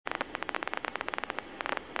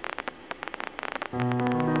This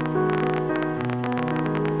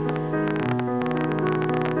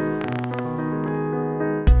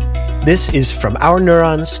is From Our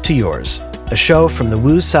Neurons to Yours, a show from the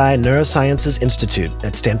Wu Tsai Neurosciences Institute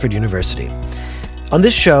at Stanford University. On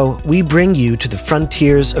this show, we bring you to the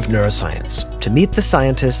frontiers of neuroscience to meet the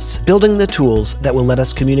scientists building the tools that will let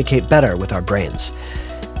us communicate better with our brains.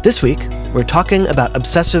 This week, we're talking about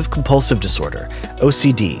obsessive-compulsive disorder,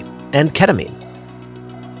 OCD, and ketamine.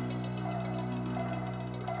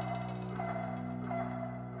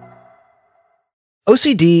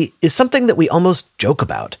 OCD is something that we almost joke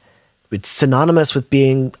about. It's synonymous with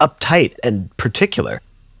being uptight and particular.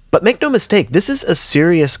 But make no mistake, this is a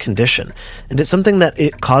serious condition, and it's something that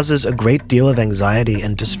it causes a great deal of anxiety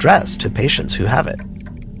and distress to patients who have it.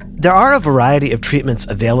 There are a variety of treatments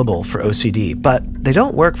available for OCD, but they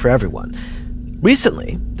don't work for everyone.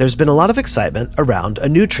 Recently, there's been a lot of excitement around a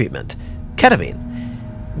new treatment, ketamine.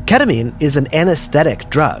 Ketamine is an anesthetic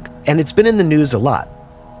drug, and it's been in the news a lot.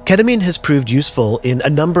 Ketamine has proved useful in a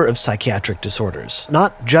number of psychiatric disorders,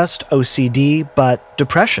 not just OCD, but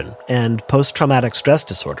depression and post-traumatic stress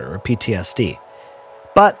disorder, or PTSD.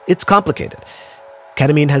 But it's complicated.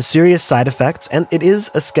 Ketamine has serious side effects, and it is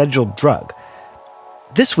a scheduled drug.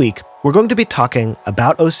 This week, we're going to be talking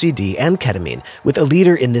about OCD and ketamine with a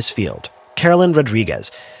leader in this field, Carolyn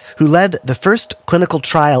Rodriguez, who led the first clinical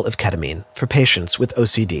trial of ketamine for patients with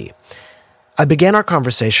OCD. I began our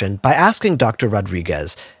conversation by asking Dr.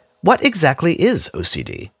 Rodriguez, what exactly is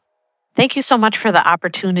OCD? Thank you so much for the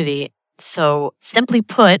opportunity. So, simply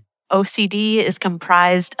put, OCD is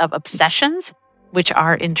comprised of obsessions, which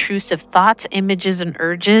are intrusive thoughts, images, and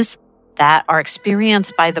urges that are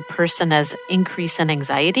experienced by the person as increase in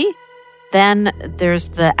anxiety. Then there's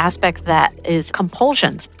the aspect that is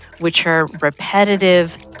compulsions, which are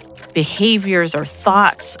repetitive behaviors or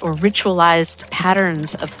thoughts or ritualized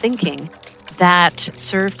patterns of thinking that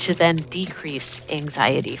serve to then decrease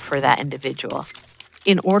anxiety for that individual.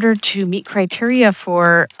 In order to meet criteria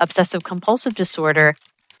for obsessive-compulsive disorder,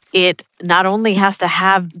 it not only has to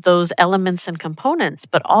have those elements and components,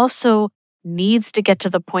 but also needs to get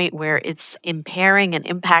to the point where it's impairing and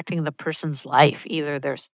impacting the person's life, either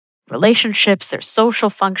their relationships, their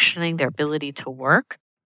social functioning, their ability to work,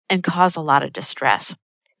 and cause a lot of distress.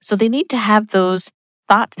 So they need to have those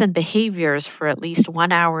thoughts and behaviors for at least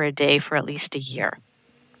 1 hour a day for at least a year.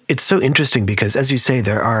 It's so interesting because, as you say,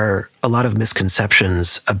 there are a lot of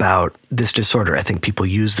misconceptions about this disorder. I think people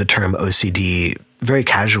use the term OCD very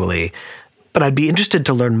casually, but I'd be interested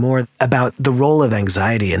to learn more about the role of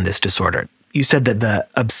anxiety in this disorder. You said that the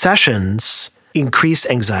obsessions increase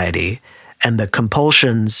anxiety and the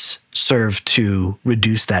compulsions serve to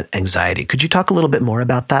reduce that anxiety. Could you talk a little bit more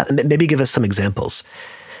about that and maybe give us some examples?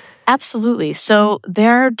 Absolutely. So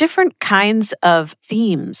there are different kinds of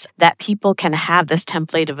themes that people can have this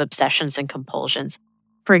template of obsessions and compulsions.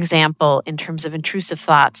 For example, in terms of intrusive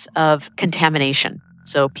thoughts of contamination.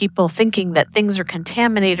 So people thinking that things are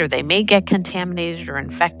contaminated or they may get contaminated or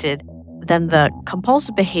infected. Then the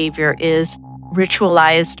compulsive behavior is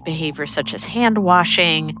ritualized behavior such as hand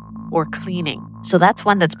washing or cleaning. So that's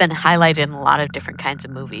one that's been highlighted in a lot of different kinds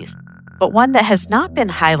of movies. But one that has not been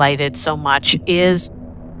highlighted so much is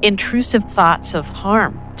intrusive thoughts of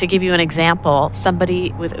harm. To give you an example,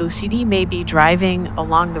 somebody with OCD may be driving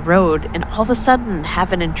along the road and all of a sudden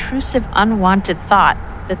have an intrusive, unwanted thought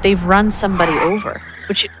that they've run somebody over,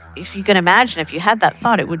 which, if you can imagine, if you had that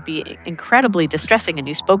thought, it would be incredibly distressing, and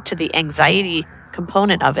you spoke to the anxiety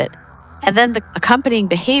component of it. And then the accompanying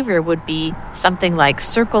behavior would be something like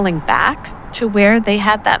circling back to where they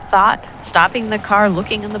had that thought, stopping the car,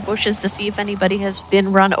 looking in the bushes to see if anybody has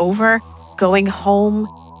been run over, going home,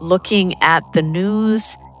 looking at the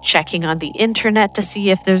news, checking on the internet to see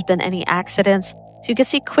if there's been any accidents. So you can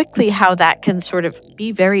see quickly how that can sort of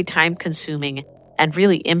be very time-consuming and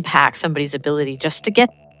really impact somebody's ability just to get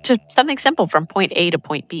to something simple from point A to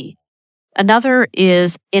point B. Another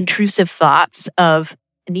is intrusive thoughts of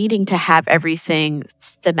needing to have everything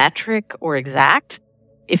symmetric or exact.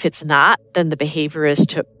 If it's not, then the behavior is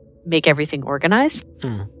to make everything organized.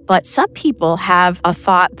 But some people have a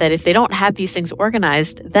thought that if they don't have these things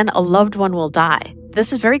organized, then a loved one will die.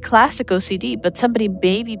 This is very classic OCD, but somebody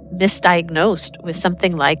may be misdiagnosed with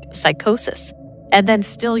something like psychosis. And then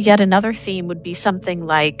still yet another theme would be something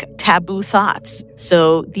like taboo thoughts.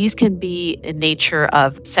 So these can be in nature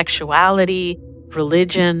of sexuality,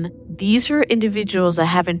 religion. These are individuals that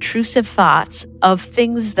have intrusive thoughts of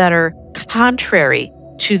things that are contrary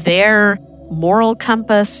to their moral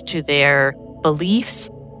compass, to their beliefs,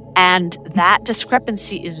 and that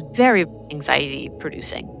discrepancy is very anxiety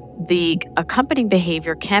producing. The accompanying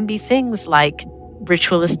behavior can be things like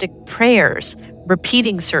ritualistic prayers,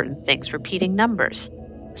 repeating certain things, repeating numbers.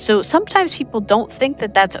 So sometimes people don't think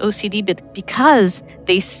that that's OCD, but because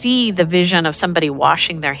they see the vision of somebody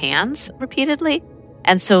washing their hands repeatedly.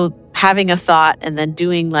 And so having a thought and then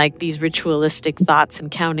doing like these ritualistic thoughts and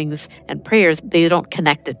countings and prayers, they don't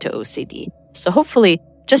connect it to OCD. So hopefully,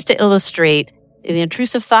 just to illustrate the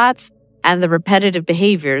intrusive thoughts and the repetitive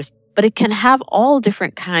behaviors, but it can have all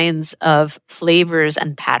different kinds of flavors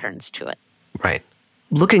and patterns to it. Right.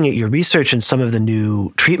 Looking at your research and some of the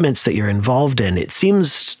new treatments that you're involved in, it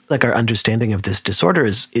seems like our understanding of this disorder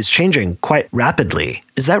is changing quite rapidly.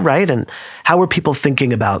 Is that right? And how were people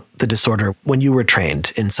thinking about the disorder when you were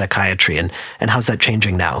trained in psychiatry, and how's that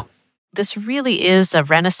changing now? This really is a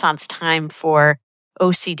renaissance time for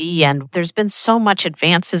OCD, and there's been so much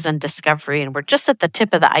advances and discovery, and we're just at the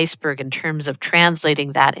tip of the iceberg in terms of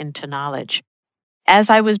translating that into knowledge.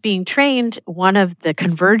 As I was being trained, one of the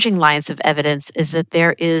converging lines of evidence is that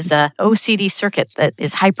there is a OCD circuit that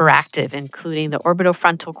is hyperactive, including the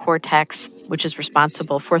orbitofrontal cortex, which is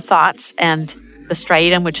responsible for thoughts, and the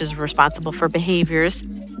striatum, which is responsible for behaviors,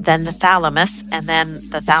 then the thalamus, and then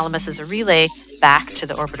the thalamus is a relay back to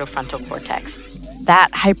the orbitofrontal cortex.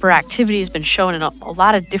 That hyperactivity has been shown in a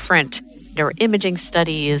lot of different neuroimaging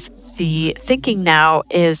studies. The thinking now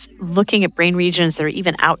is looking at brain regions that are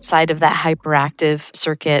even outside of that hyperactive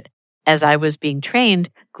circuit. As I was being trained,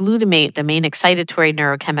 glutamate, the main excitatory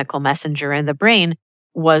neurochemical messenger in the brain,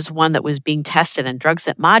 was one that was being tested, and drugs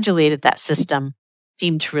that modulated that system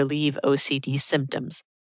seemed to relieve OCD symptoms.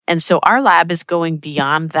 And so our lab is going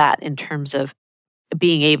beyond that in terms of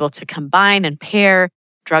being able to combine and pair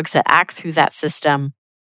drugs that act through that system.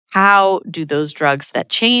 How do those drugs that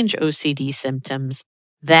change OCD symptoms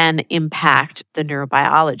then impact the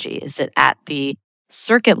neurobiology? Is it at the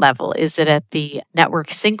circuit level? Is it at the network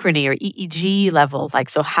synchrony or EEG level?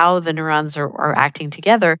 So how the neurons are acting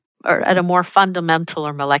together, or at a more fundamental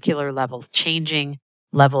or molecular level, changing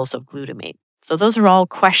levels of glutamate? So those are all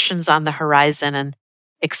questions on the horizon and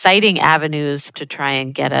exciting avenues to try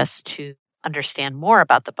and get us to understand more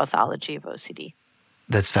about the pathology of OCD.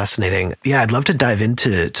 That's fascinating. Yeah, I'd love to dive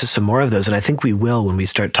into some more of those. And I think we will when we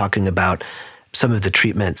start talking about some of the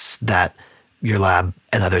treatments that your lab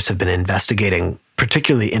and others have been investigating.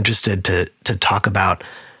 Particularly interested to talk about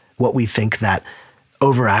what we think that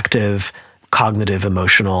overactive cognitive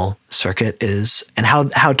emotional circuit is, and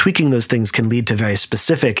how tweaking those things can lead to very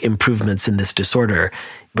specific improvements in this disorder.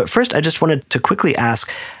 But first, I just wanted to quickly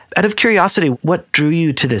ask, out of curiosity, what drew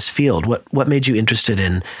you to this field? What made you interested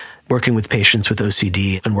in working with patients with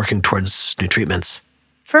OCD and working towards new treatments?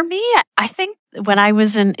 For me, I think when I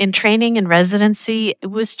was in training and residency, it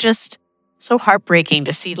was just so heartbreaking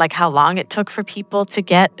to see how long it took for people to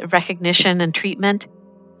get recognition and treatment,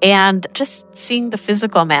 and just seeing the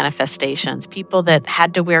physical manifestations, people that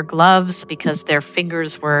had to wear gloves because their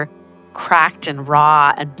fingers were cracked and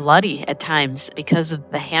raw and bloody at times because of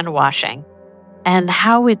the hand washing, and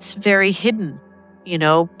how it's very hidden.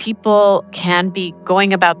 People can be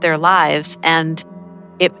going about their lives and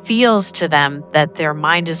it feels to them that their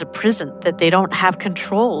mind is a prison, that they don't have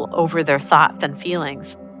control over their thoughts and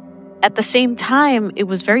feelings. At the same time, it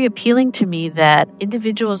was very appealing to me that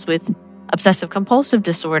individuals with obsessive compulsive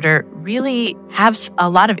disorder really have a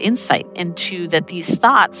lot of insight into that these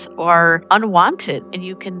thoughts are unwanted, and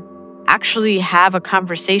you can actually have a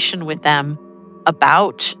conversation with them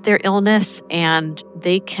about their illness, and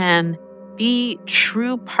they can be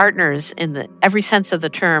true partners in every sense of the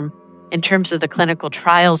term in terms of the clinical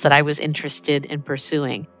trials that I was interested in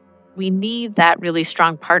pursuing. We need that really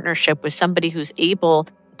strong partnership with somebody who's able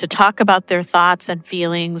to talk about their thoughts and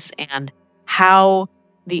feelings and how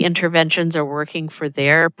the interventions are working for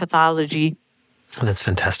their pathology. Oh, that's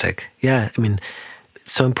fantastic. Yeah,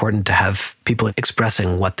 it's so important to have people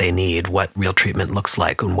expressing what they need, what real treatment looks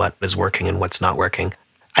like, and what is working and what's not working.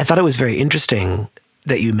 I thought it was very interesting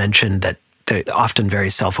that you mentioned that they're often very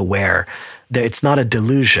self-aware. It's not a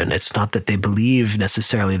delusion. It's not that they believe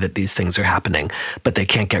necessarily that these things are happening, but they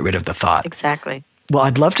can't get rid of the thought. Exactly. Well,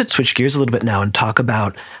 I'd love to switch gears a little bit now and talk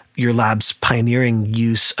about your lab's pioneering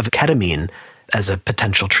use of ketamine as a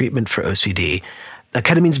potential treatment for OCD. Now,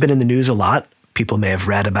 ketamine's been in the news a lot. People may have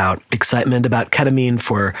read about excitement about ketamine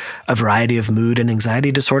for a variety of mood and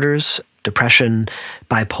anxiety disorders, depression,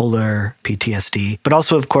 bipolar, PTSD. But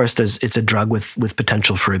also, of course, it's a drug with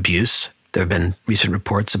potential for abuse. There have been recent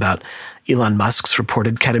reports about Elon Musk's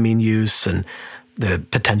reported ketamine use and the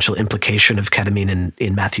potential implication of ketamine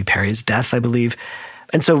in Matthew Perry's death, I believe.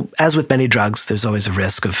 And so, as with many drugs, there's always a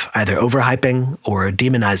risk of either overhyping or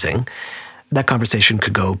demonizing. That conversation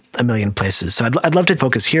could go a million places. So I'd love to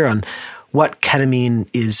focus here on what ketamine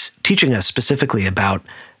is teaching us specifically about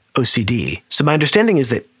OCD. So my understanding is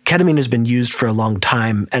that ketamine has been used for a long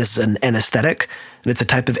time as an anesthetic, and it's a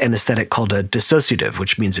type of anesthetic called a dissociative,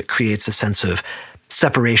 which means it creates a sense of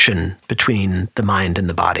separation between the mind and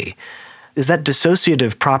the body. Is that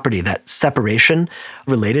dissociative property, that separation,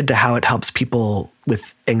 related to how it helps people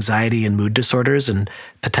with anxiety and mood disorders and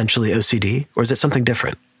potentially OCD, or is it something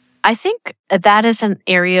different? I think that is an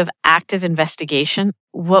area of active investigation.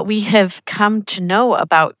 What we have come to know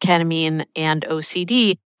about ketamine and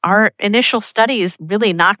OCD, our initial studies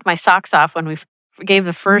really knocked my socks off when we gave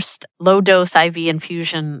the first low-dose IV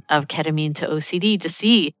infusion of ketamine to OCD to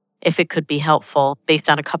see if it could be helpful based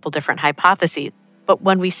on a couple different hypotheses. But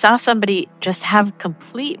when we saw somebody just have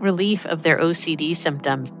complete relief of their OCD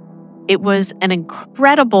symptoms, it was an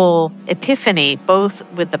incredible epiphany, both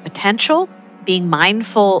with the potential, being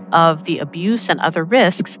mindful of the abuse and other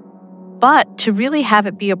risks, but to really have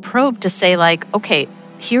it be a probe to say like, okay,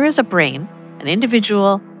 here is a brain, an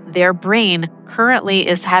individual, their brain currently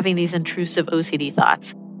is having these intrusive OCD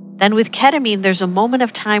thoughts. Then with ketamine, there's a moment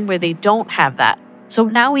of time where they don't have that. So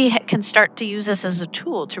now we can start to use this as a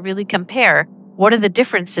tool to really compare what are the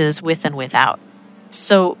differences with and without.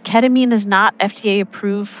 So ketamine is not FDA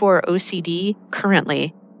approved for OCD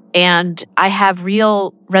currently. And I have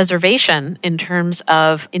real reservation in terms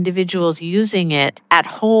of individuals using it at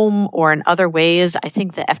home or in other ways. I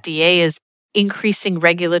think the FDA is increasing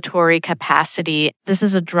regulatory capacity. This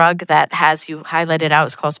is a drug that has, you highlighted out,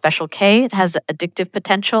 it's called Special K. It has addictive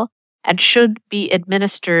potential and should be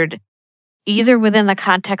administered either within the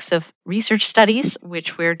context of research studies,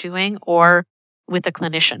 which we're doing, or with a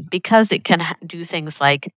clinician, because it can do things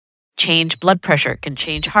like change blood pressure, can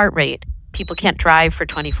change heart rate. People can't drive for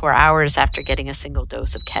 24 hours after getting a single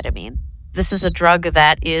dose of ketamine. This is a drug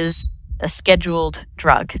that is a scheduled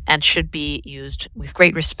drug and should be used with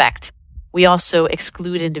great respect. We also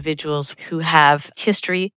exclude individuals who have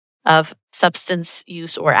history of substance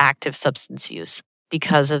use or active substance use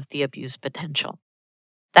because of the abuse potential.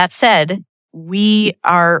 That said, we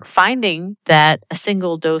are finding that a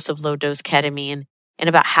single dose of low-dose ketamine in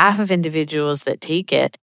about half of individuals that take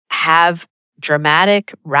it have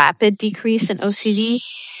dramatic, rapid decrease in OCD.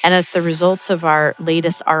 And as the results of our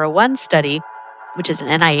latest R01 study, which is an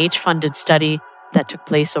NIH-funded study that took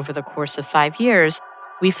place over the course of 5 years,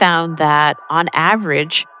 we found that on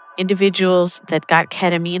average, individuals that got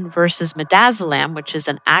ketamine versus midazolam, which is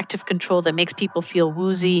an active control that makes people feel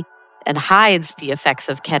woozy and hides the effects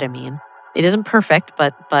of ketamine. It isn't perfect,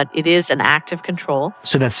 but it is an active control.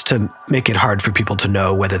 So that's to make it hard for people to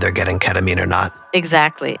know whether they're getting ketamine or not.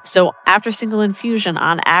 Exactly. So after single infusion,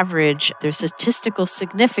 on average, there's statistical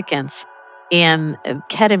significance in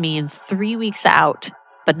ketamine 3 weeks out,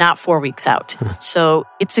 but not 4 weeks out. So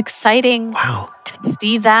it's exciting to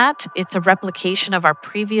see that. It's a replication of our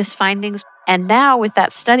previous findings. And now with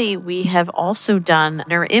that study, we have also done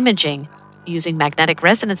neuroimaging using magnetic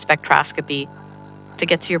resonance spectroscopy. To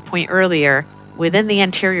get to your point earlier, within the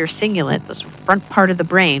anterior cingulate, this front part of the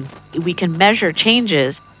brain, we can measure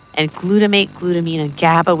changes in glutamate, glutamine, and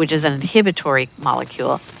GABA, which is an inhibitory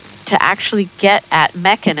molecule, to actually get at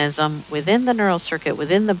mechanism within the neural circuit,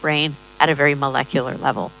 within the brain, at a very molecular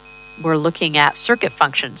level. We're looking at circuit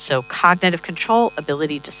function, so cognitive control,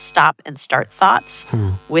 ability to stop and start thoughts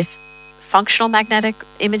with functional magnetic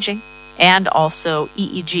imaging, and also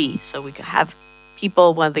EEG. So we could have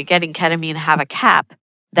people, when they're getting ketamine, have a cap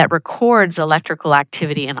that records electrical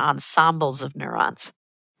activity in ensembles of neurons.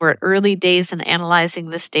 We're at early days in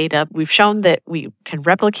analyzing this data. We've shown that we can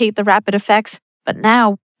replicate the rapid effects, but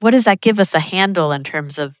now what does that give us a handle in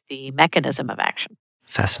terms of the mechanism of action?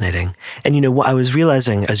 Fascinating. And I was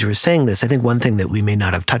realizing as you were saying this, I think one thing that we may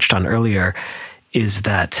not have touched on earlier is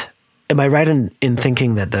that, am I right in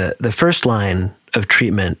thinking that the first line of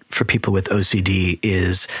treatment for people with OCD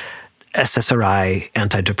is SSRI,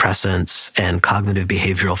 antidepressants, and cognitive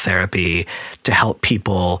behavioral therapy to help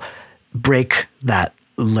people break that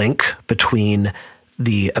link between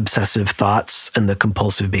the obsessive thoughts and the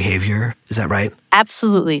compulsive behavior? Is that right?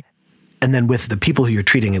 Absolutely. And then with the people who you're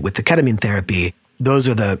treating it with the ketamine therapy, those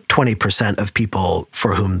are the 20% of people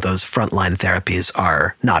for whom those frontline therapies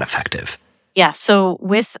are not effective. Yeah, so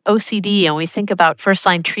with OCD, and we think about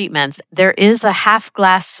first-line treatments, there is a half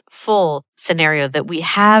glass full scenario that we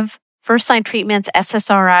have first-line treatments,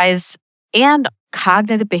 SSRIs, and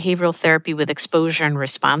cognitive behavioral therapy with exposure and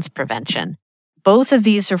response prevention. Both of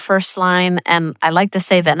these are first-line, and I like to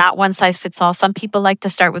say that not one size fits all. Some people like to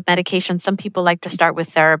start with medication. Some people like to start with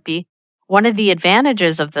therapy. One of the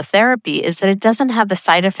advantages of the therapy is that it doesn't have the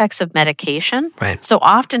side effects of medication. Right. So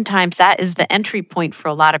oftentimes that is the entry point for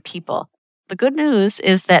a lot of people. the good news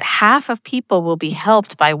is that half of people will be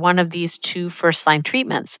helped by one of these two first-line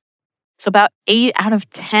treatments. So about 8 out of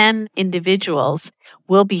 10 individuals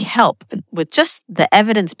will be helped with just the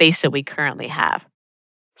evidence base that we currently have.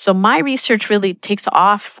 So my research really takes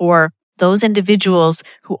off for those individuals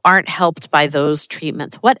who aren't helped by those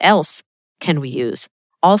treatments. What else can we use?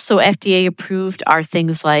 Also, FDA approved are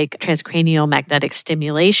things like transcranial magnetic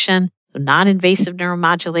stimulation, so non-invasive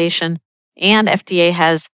neuromodulation, and FDA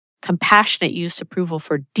has compassionate use approval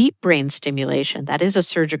for deep brain stimulation. That is a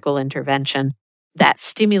surgical intervention that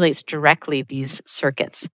stimulates directly these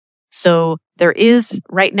circuits. So there is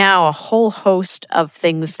right now a whole host of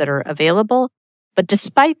things that are available, but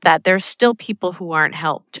despite that, there's still people who aren't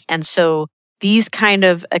helped. And so these kind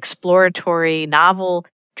of exploratory novel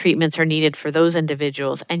treatments are needed for those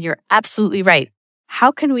individuals. And you're absolutely right.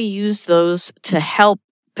 How can we use those to help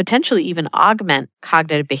potentially even augment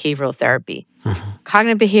cognitive behavioral therapy?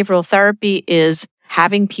 Cognitive behavioral therapy is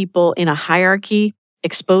having people in a hierarchy,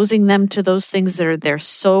 exposing them to those things that they're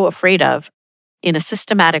so afraid of in a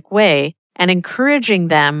systematic way, and encouraging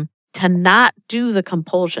them to not do the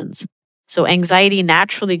compulsions. So anxiety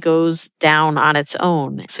naturally goes down on its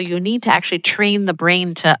own. So you need to actually train the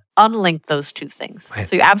brain to unlink those two things. Right.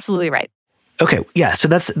 So you're absolutely right. Okay. Yeah. So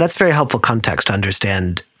that's very helpful context to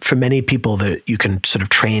understand for many people that you can sort of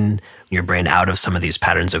train your brain out of some of these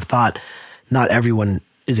patterns of thought. Not everyone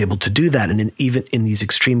is able to do that. And even in these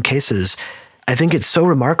extreme cases, I think it's so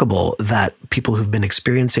remarkable that people who've been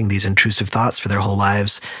experiencing these intrusive thoughts for their whole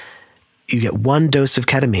lives, you get one dose of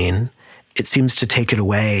ketamine, it seems to take it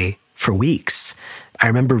away for weeks. I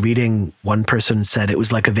remember reading one person said it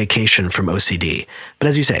was like a vacation from OCD. But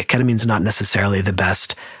as you say, ketamine's not necessarily the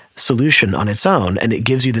best solution on its own. And it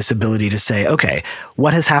gives you this ability to say, okay,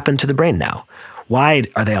 what has happened to the brain now? Why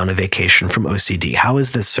are they on a vacation from OCD? How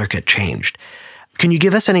has this circuit changed? Can you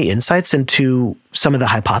give us any insights into some of the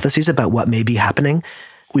hypotheses about what may be happening?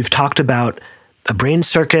 We've talked about a brain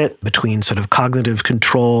circuit between sort of cognitive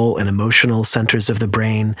control and emotional centers of the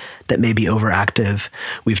brain that may be overactive.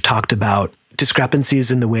 We've talked about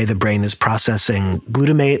discrepancies in the way the brain is processing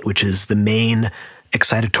glutamate, which is the main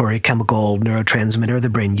excitatory chemical neurotransmitter the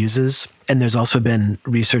brain uses. And there's also been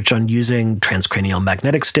research on using transcranial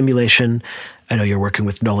magnetic stimulation. I know you're working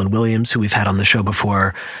with Nolan Williams, who we've had on the show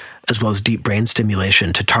before, as well as deep brain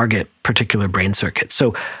stimulation to target particular brain circuits.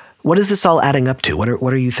 So what is this all adding up to? What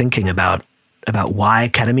are you thinking about why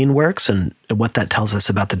ketamine works and what that tells us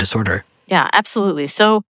about the disorder? Yeah, absolutely.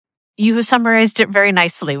 So you have summarized it very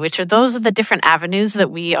nicely, those are the different avenues that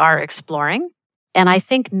we are exploring. And I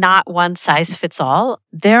think not one size fits all.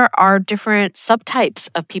 There are different subtypes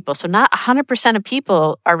of people. So not 100% of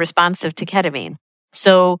people are responsive to ketamine.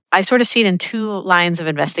 So I sort of see it in two lines of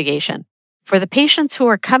investigation. For the patients who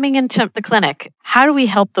are coming into the clinic, how do we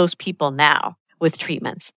help those people now with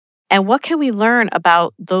treatments? And what can we learn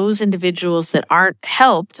about those individuals that aren't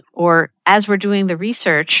helped, or as we're doing the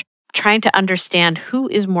research, trying to understand who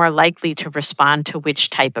is more likely to respond to which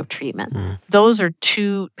type of treatment? Those are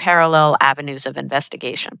two parallel avenues of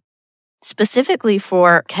investigation. Specifically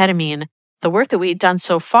for ketamine, the work that we've done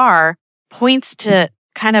so far points to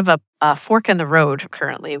kind of a fork in the road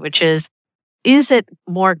currently, which is it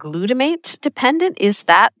more glutamate dependent? Is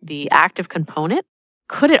that the active component?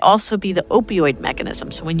 Could it also be the opioid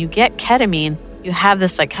mechanism? So when you get ketamine, you have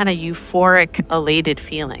this like kind of euphoric, elated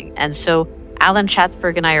feeling. And so Alan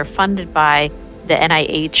Schatzberg and I are funded by the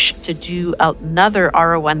NIH to do another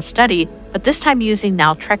R01 study, but this time using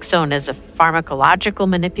naltrexone as a pharmacological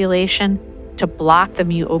manipulation to block the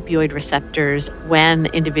mu-opioid receptors when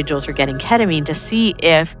individuals are getting ketamine to see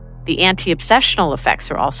if the anti-obsessional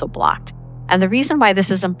effects are also blocked. And the reason why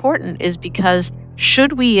this is important is because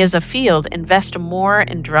should we as a field invest more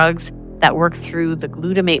in drugs that work through the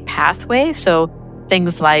glutamate pathway, so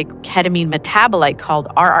things like ketamine metabolite called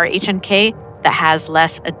RRHNK that has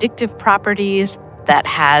less addictive properties, that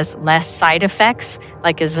has less side effects,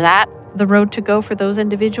 like is that the road to go for those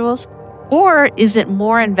individuals? Or is it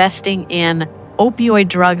more investing in opioid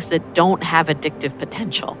drugs that don't have addictive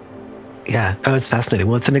potential? Yeah. Oh, it's fascinating.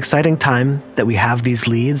 Well, it's an exciting time that we have these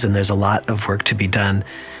leads and there's a lot of work to be done.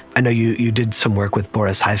 I know you did some work with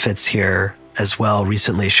Boris Heifetz here as well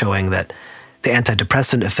recently showing that the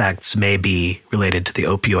antidepressant effects may be related to the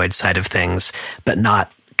opioid side of things, but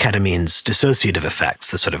not ketamine's dissociative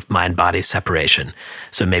effects, the sort of mind-body separation.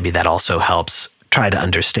 So maybe that also helps try to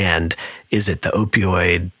understand, is it the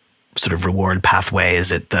opioid sort of reward pathway?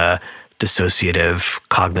 Is it the dissociative,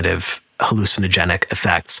 cognitive, hallucinogenic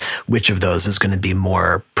effects? Which of those is going to be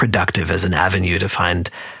more productive as an avenue to find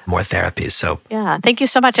more therapies? So yeah, thank you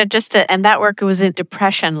so much. And that work was in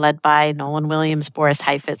depression led by Nolan Williams, Boris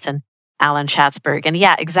Heifetz, and Alan Schatzberg. And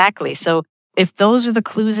yeah, exactly. So if those are the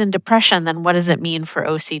clues in depression, then what does it mean for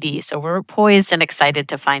OCD? So we're poised and excited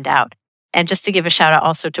to find out. And just to give a shout out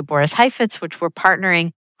also to Boris Heifetz, which we're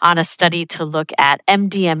partnering on a study to look at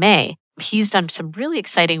MDMA. He's done some really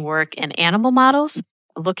exciting work in animal models,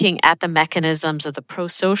 looking at the mechanisms of the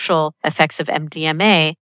prosocial effects of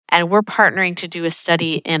MDMA. And we're partnering to do a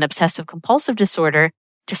study in obsessive compulsive disorder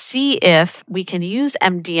to see if we can use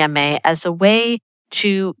MDMA as a way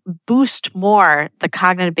to boost more the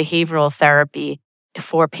cognitive behavioral therapy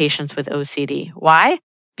for patients with OCD. Why?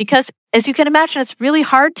 Because as you can imagine, it's really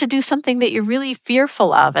hard to do something that you're really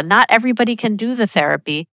fearful of, and not everybody can do the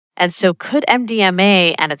therapy. And so could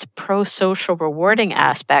MDMA and its pro-social rewarding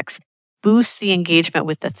aspects boost the engagement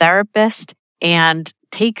with the therapist and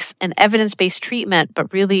takes an evidence-based treatment,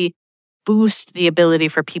 but really boost the ability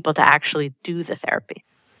for people to actually do the therapy?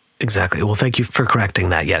 Exactly. Well, thank you for correcting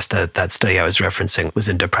that. Yes, that study I was referencing was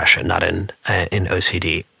in depression, not in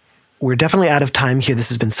OCD. We're definitely out of time here. This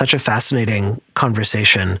has been such a fascinating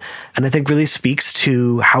conversation, and I think really speaks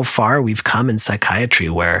to how far we've come in psychiatry,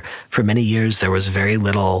 where for many years there was very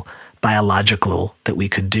little biological that we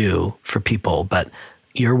could do for people. But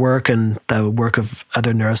your work and the work of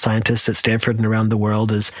other neuroscientists at Stanford and around the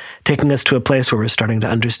world is taking us to a place where we're starting to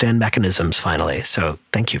understand mechanisms finally. So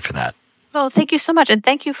thank you for that. Well, thank you so much. And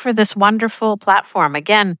thank you for this wonderful platform.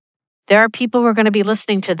 Again, there are people who are going to be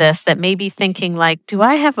listening to this that may be thinking like, do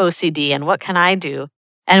I have OCD and what can I do?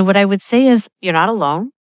 And what I would say is you're not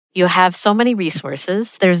alone. You have so many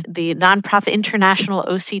resources. There's the nonprofit International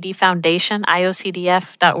OCD Foundation,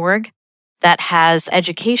 iocdf.org, that has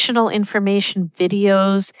educational information,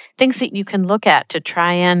 videos, things that you can look at to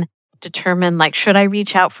try and determine, like, should I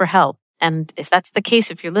reach out for help? And if that's the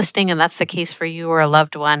case, if you're listening and that's the case for you or a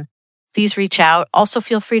loved one, please reach out. Also,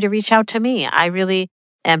 feel free to reach out to me. I really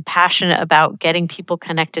am passionate about getting people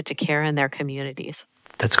connected to care in their communities.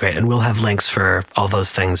 That's great. And we'll have links for all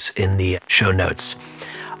those things in the show notes.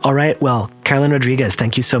 All right. Well, Carolyn Rodriguez,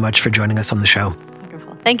 thank you so much for joining us on the show.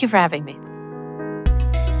 Wonderful. Thank you for having me.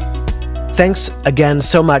 Thanks again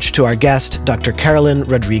so much to our guest, Dr. Carolyn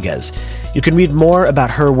Rodriguez. You can read more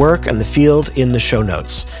about her work and the field in the show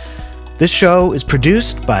notes. This show is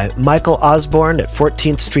produced by Michael Osborne at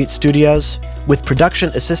 14th Street Studios, with production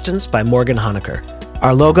assistance by Morgan Honecker.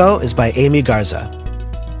 Our logo is by Amy Garza.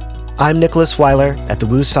 I'm Nicholas Weiler at the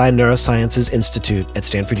Wu Tsai Neurosciences Institute at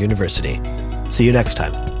Stanford University. See you next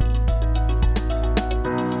time.